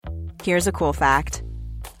Here's a cool fact.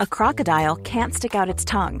 A crocodile can't stick out its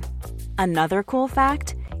tongue. Another cool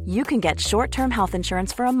fact, you can get short-term health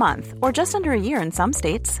insurance for a month or just under a year in some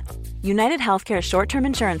states. United Healthcare short-term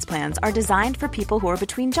insurance plans are designed for people who are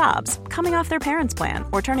between jobs, coming off their parents' plan,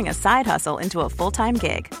 or turning a side hustle into a full-time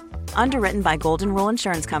gig. Underwritten by Golden Rule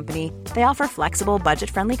Insurance Company, they offer flexible,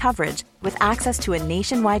 budget-friendly coverage with access to a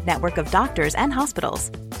nationwide network of doctors and hospitals.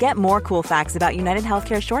 Get more cool facts about United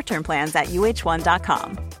Healthcare short-term plans at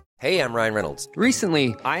uh1.com. Hey, I'm Ryan Reynolds.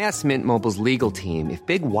 Recently, I asked Mint Mobile's legal team if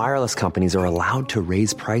big wireless companies are allowed to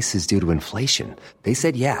raise prices due to inflation. They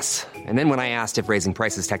said yes. And then when I asked if raising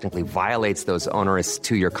prices technically violates those onerous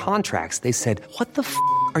two-year contracts, they said, "What the f***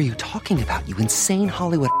 are you talking about, you insane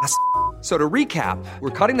Hollywood ass?" So to recap,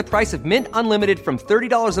 we're cutting the price of Mint Unlimited from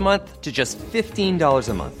 $30 a month to just $15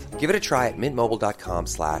 a month. Give it a try at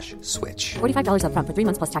mintmobile.com/switch. $45 up front for 3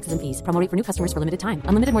 months plus taxes and fees. Promo rate for new customers for limited time.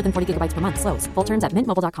 Unlimited more than 40 gigabytes per month. Slows full terms at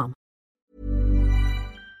mintmobile.com.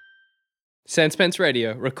 Sandspence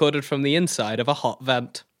Radio, recorded from the inside of a hot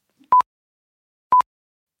vent.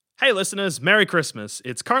 Hey listeners, Merry Christmas.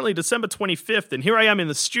 It's currently December 25th, and here I am in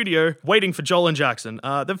the studio waiting for Joel and Jackson.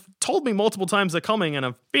 They've told me multiple times they're coming, and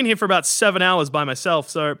I've been here for about 7 hours by myself,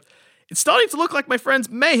 so it's starting to look like my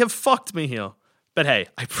friends may have fucked me here. But hey,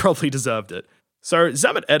 I probably deserved it. So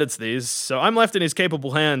Zamet edits these, so I'm left in his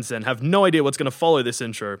capable hands and have no idea what's going to follow this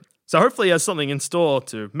intro. So hopefully he has something in store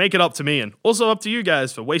to make it up to me, and also up to you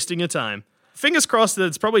guys for wasting your time. Fingers crossed that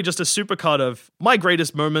it's probably just a supercut of my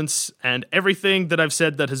greatest moments and everything that I've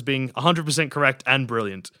said that has been 100% correct and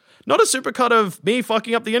brilliant. Not a supercut of me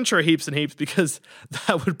fucking up the intro heaps and heaps, because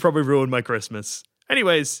that would probably ruin my Christmas.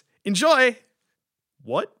 Anyways, enjoy!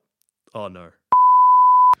 What? Oh no.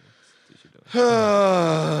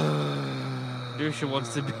 Dusha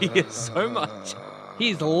wants to be here so much.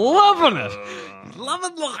 He's loving it. He's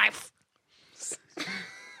loving life.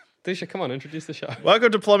 Dusha, come on, introduce the show.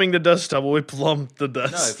 Welcome to Plumbing the Death Star, where we plumb the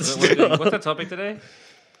Death Star. What's the topic today?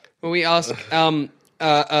 Well, we ask,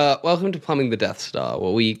 welcome to Plumbing the Death Star,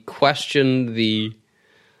 where we question the...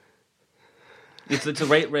 It's a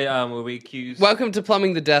rate where we accuse... Welcome to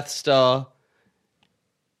Plumbing the Death Star,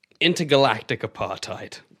 intergalactic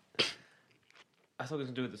apartheid. I thought it was going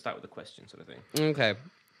to do with the start with the question sort of thing. Okay.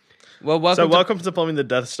 Well, welcome to Plumbing the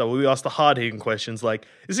Death Star, where we ask the hard-hitting questions like,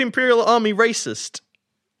 is the Imperial Army racist?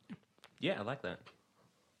 Yeah, I like that.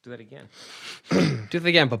 Do that again. Do it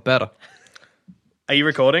again, but better. Are you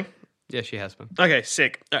recording? Yeah, she has been. Okay,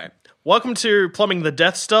 sick. All right. Welcome to Plumbing the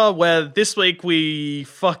Death Star, where this week we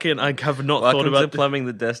fucking... I have not thought about... Welcome to Plumbing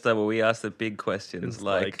the Death Star, where we ask the big questions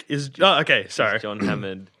like... okay, sorry. Is John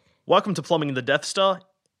Hammond... Welcome to Plumbing the Death Star.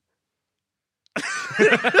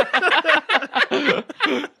 Headlights.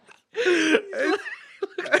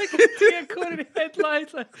 Welcome to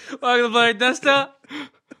Plumbing the Death Star.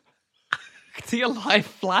 See a life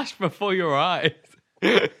flash before your eyes.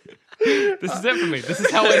 This is it for me. This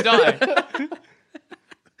is how I die.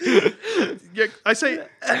 Yeah, I say...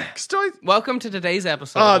 Welcome to today's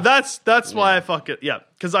episode. That's why I fuck it. Yeah,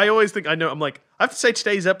 because I always think I know. I'm like, I have to say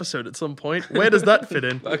today's episode at some point. Where does that fit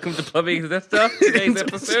in? Welcome to Plumbing the Death Star, today's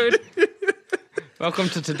episode. Welcome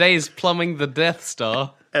to today's Plumbing the Death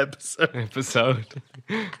Star episode.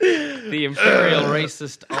 The Imperial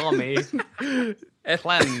Racist Army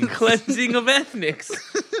Cleansing of ethnics.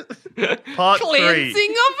 Part 3.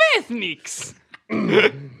 Cleansing of ethnics.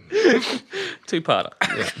 Two-parter.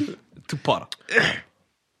 Yeah. Two-parter.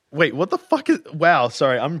 Wait, what the fuck is... Wow,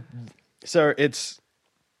 sorry, So it's...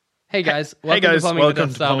 Hey guys, welcome to Plumbing the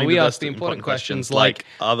Death Star, where we ask the important questions like,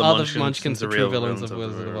 are the Munchkins the true villains of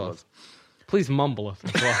Wizard of Oz? Please mumble it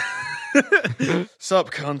as well.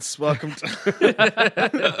 Sup, cunts. Welcome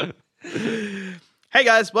to... Hey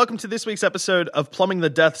guys, welcome to this week's episode of Plumbing the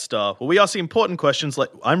Death Star, where we ask the important questions like...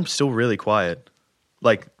 I'm still really quiet.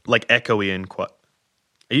 Like echoey and quiet.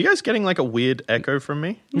 Are you guys getting like a weird echo from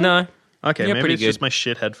me? No. Okay, Yeah, maybe pretty it's good. just my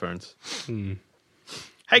shit headphones.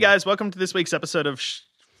 Hey guys, welcome to this week's episode of...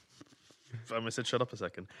 I almost said shut up a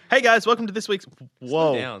second. Hey guys, welcome to this week's...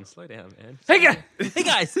 Whoa. Slow down, man. Hey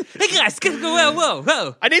guys,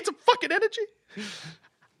 whoa. I need some fucking energy.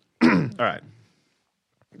 All right.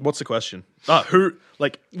 What's the question? What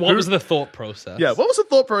was the thought process? Yeah, what was the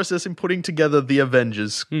thought process in putting together the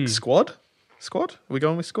Avengers squad? Squad? Are we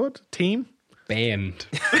going with squad? Team? Band.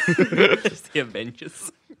 Just the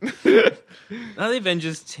Avengers. Are the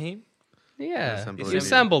Avengers team? Yeah, Assemble you it.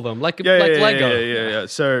 assemble them like Yeah, Lego. Yeah.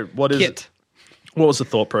 So what is... Kit. What was the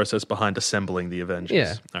thought process behind assembling the Avengers?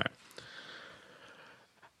 Yeah. All right.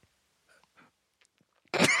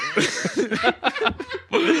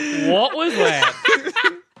 What was that?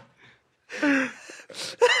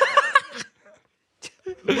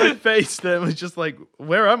 My face then was just like,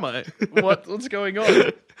 where am I? What's going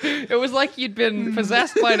on? It was like you'd been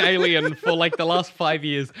possessed by an alien for like the last 5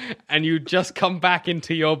 years and you'd just come back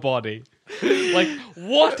into your body. Like,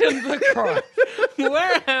 what in the Christ?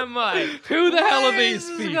 Where am I? Who the hell are these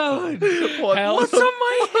people? What's on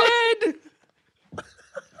my head?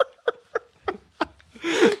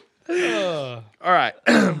 All right.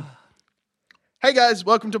 Hey guys,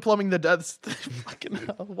 welcome to Plumbing the Death. Fucking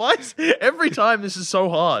hell. Why is every time this is so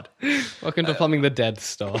hard? Welcome to Plumbing the Death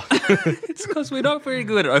Star. It's because we're not very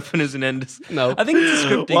good at openers and enders. No. I think it's a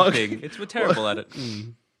scripting Well- thing. We're terrible at it. He's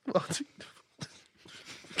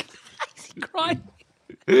crying.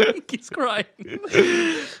 He's crying.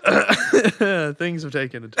 Things have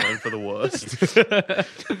taken a turn for the worst.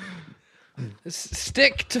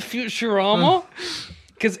 Stick to Futurama,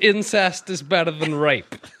 because incest is better than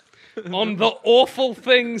rape. On the awful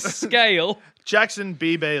things scale. Jackson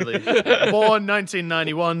B. Bailey, born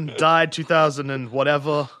 1991, died 2000 and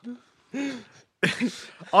whatever.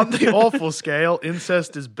 On the awful scale,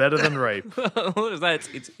 incest is better than rape. What is that?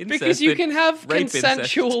 It's incest. Because you but can have rape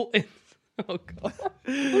consensual... Oh, God.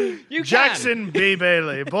 You Jackson B.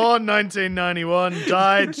 Bailey, born 1991,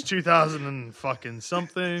 died 2000 and fucking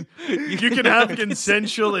something. You can have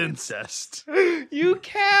consensual incest. You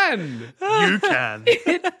can. You can.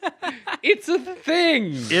 It's a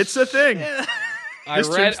thing. It's a thing.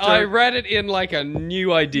 I read it in like a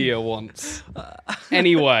new idea once.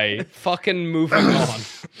 Anyway, fucking moving on.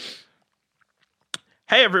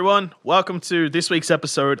 Hey everyone, welcome to this week's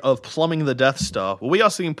episode of Plumbing the Death Star, where we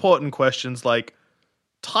ask the important questions like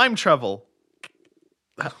time travel.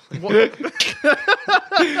 What's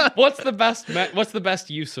the best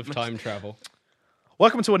use of time travel?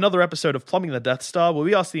 Welcome to another episode of Plumbing the Death Star, where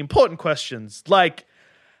we ask the important questions like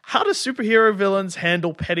how do superhero villains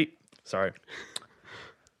handle petty... Sorry.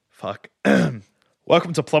 Fuck.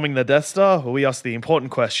 Welcome to Plumbing the Death Star, where we ask the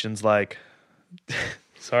important questions like...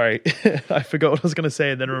 Sorry, I forgot what I was going to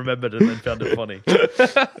say and then remembered and then found it funny.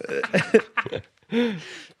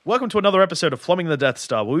 Welcome to another episode of Plumbing the Death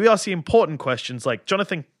Star, where we ask the important questions like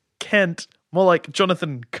Jonathan Kent, more like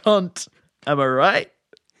Jonathan Cunt. Am I right?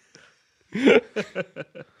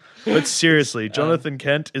 But seriously, Jonathan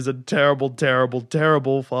Kent is a terrible, terrible,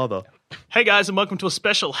 terrible father. Hey guys, and welcome to a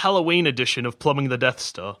special Halloween edition of Plumbing the Death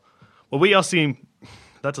Star, where we ask the...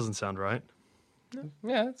 That doesn't sound right.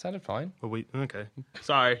 Yeah, it sounded fine. Okay.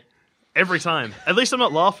 Sorry. Every time. At least I'm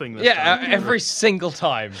not laughing this Yeah, time. every single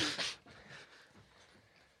time.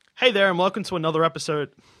 Hey there, and welcome to another episode...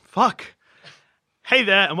 Fuck. Hey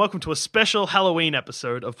there, and welcome to a special Halloween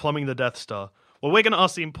episode of Plumbing the Death Star, where we're going to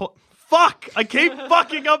ask the important... Fuck! I keep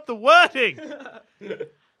fucking up the wording!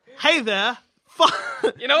 Hey there.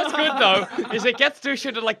 You know what's good, though, is it gets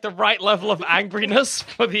Dusha to, like, the right level of angriness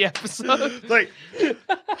for the episode. Like,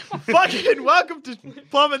 fucking welcome to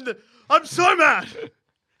Plumbing the... I'm so mad!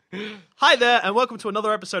 Hi there, and welcome to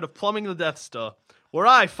another episode of Plumbing the Death Star, where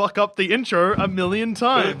I fuck up the intro 1,000,000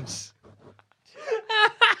 times.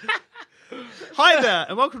 Hi there,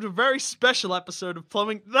 and welcome to a very special episode of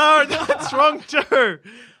Plumbing... No, that's wrong too!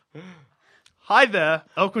 Hi there,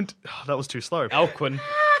 welcome to... Oh, that was too slow. Elquin.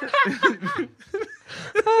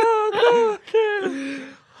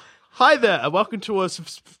 Hi there, and welcome to a...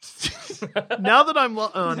 Now that I'm...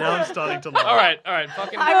 now I'm starting to laugh. All right,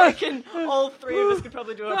 fucking... I reckon all three of us could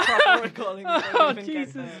probably do a proper recording. Oh,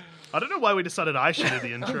 Jesus. I don't know why we decided I should do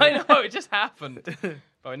the intro. I know, it just happened.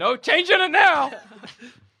 Oh, no, changing it now!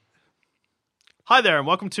 Hi there, and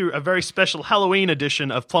welcome to a very special Halloween edition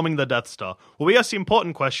of Plumbing the Death Star, where we ask the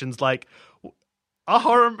important questions like, are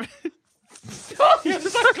horror... Oh, you're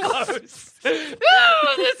so close! No,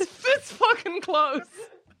 it's fucking close!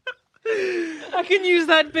 I can use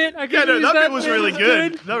that bit. I can Yeah, no, use that bit was bit. really It's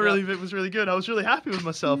good. Bit was really good. I was really happy with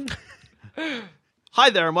myself. Hi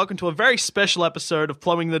there, and welcome to a very special episode of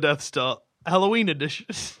Plumbing the Death Star, Halloween edition.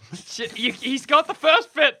 Shit, he's got the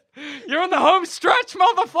first bit! You're on the home stretch,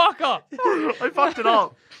 motherfucker! I fucked it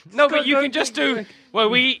up. No, but you can just do... Well,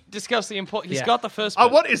 we discussed the important... He's got the first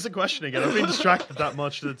bit. What is the question again? I've been distracted that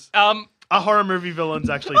much. That's are horror movie villains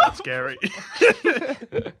actually that scary?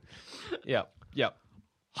 Yeah.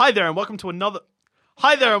 Hi there, and welcome to another...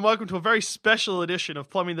 Hi there, and welcome to a very special edition of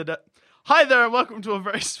Plumbing the Death... Hi there, and welcome to a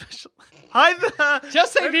very special... Hi there!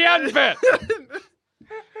 Just say the end bit!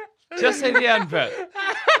 Just say the end bit.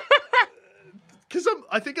 Because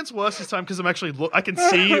I think it's worse this time because I'm actually... I can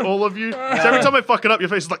see all of you. So every time I fuck it up, your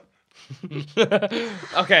face is like...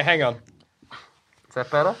 Okay, hang on. Is that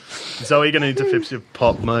better? Zoe, you're going to need to fix your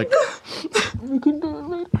pop mic.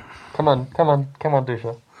 Come on,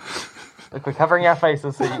 Dusha. Look, we're covering our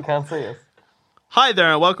faces so you can't see us. Hi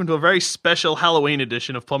there, and welcome to a very special Halloween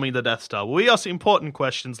edition of Plumbing the Death Star, where we ask important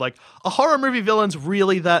questions like, are horror movie villains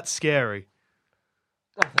really that scary?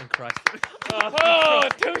 Oh, thank Christ. Oh,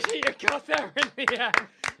 Tushy, you got there in the end.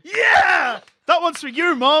 Yeah! That one's for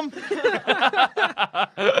you, Mom!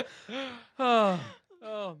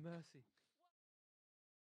 Oh, mercy.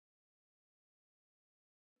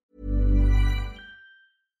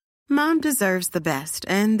 Mom deserves the best,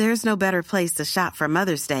 and there's no better place to shop for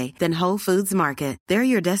Mother's Day than Whole Foods Market. They're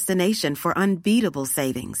your destination for unbeatable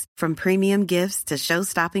savings, from premium gifts to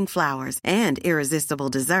show-stopping flowers and irresistible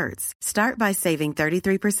desserts. Start by saving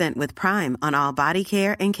 33% with Prime on all body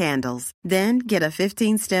care and candles. Then get a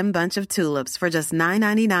 15-stem bunch of tulips for just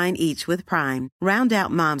 $9.99 each with Prime. Round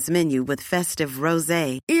out Mom's menu with festive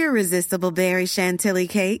rosé, irresistible berry chantilly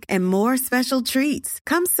cake, and more special treats.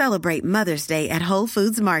 Come celebrate Mother's Day at Whole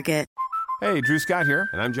Foods Market. Hey, Drew Scott here,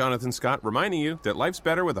 and I'm Jonathan Scott, reminding you that life's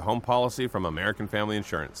better with a home policy from American Family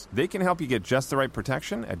Insurance. They can help you get just the right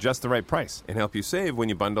protection at just the right price and help you save when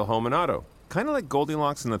you bundle home and auto. Kind of like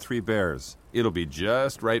Goldilocks and the Three Bears. It'll be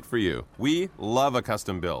just right for you. We love a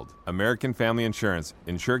custom build. American Family Insurance.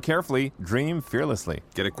 Insure carefully, dream fearlessly.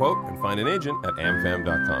 Get a quote and find an agent at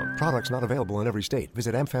amfam.com. Products not available in every state.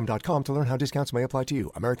 Visit amfam.com to learn how discounts may apply to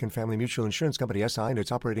you. American Family Mutual Insurance Company, SI, and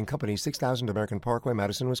its operating company, 6000 American Parkway,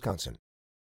 Madison, Wisconsin.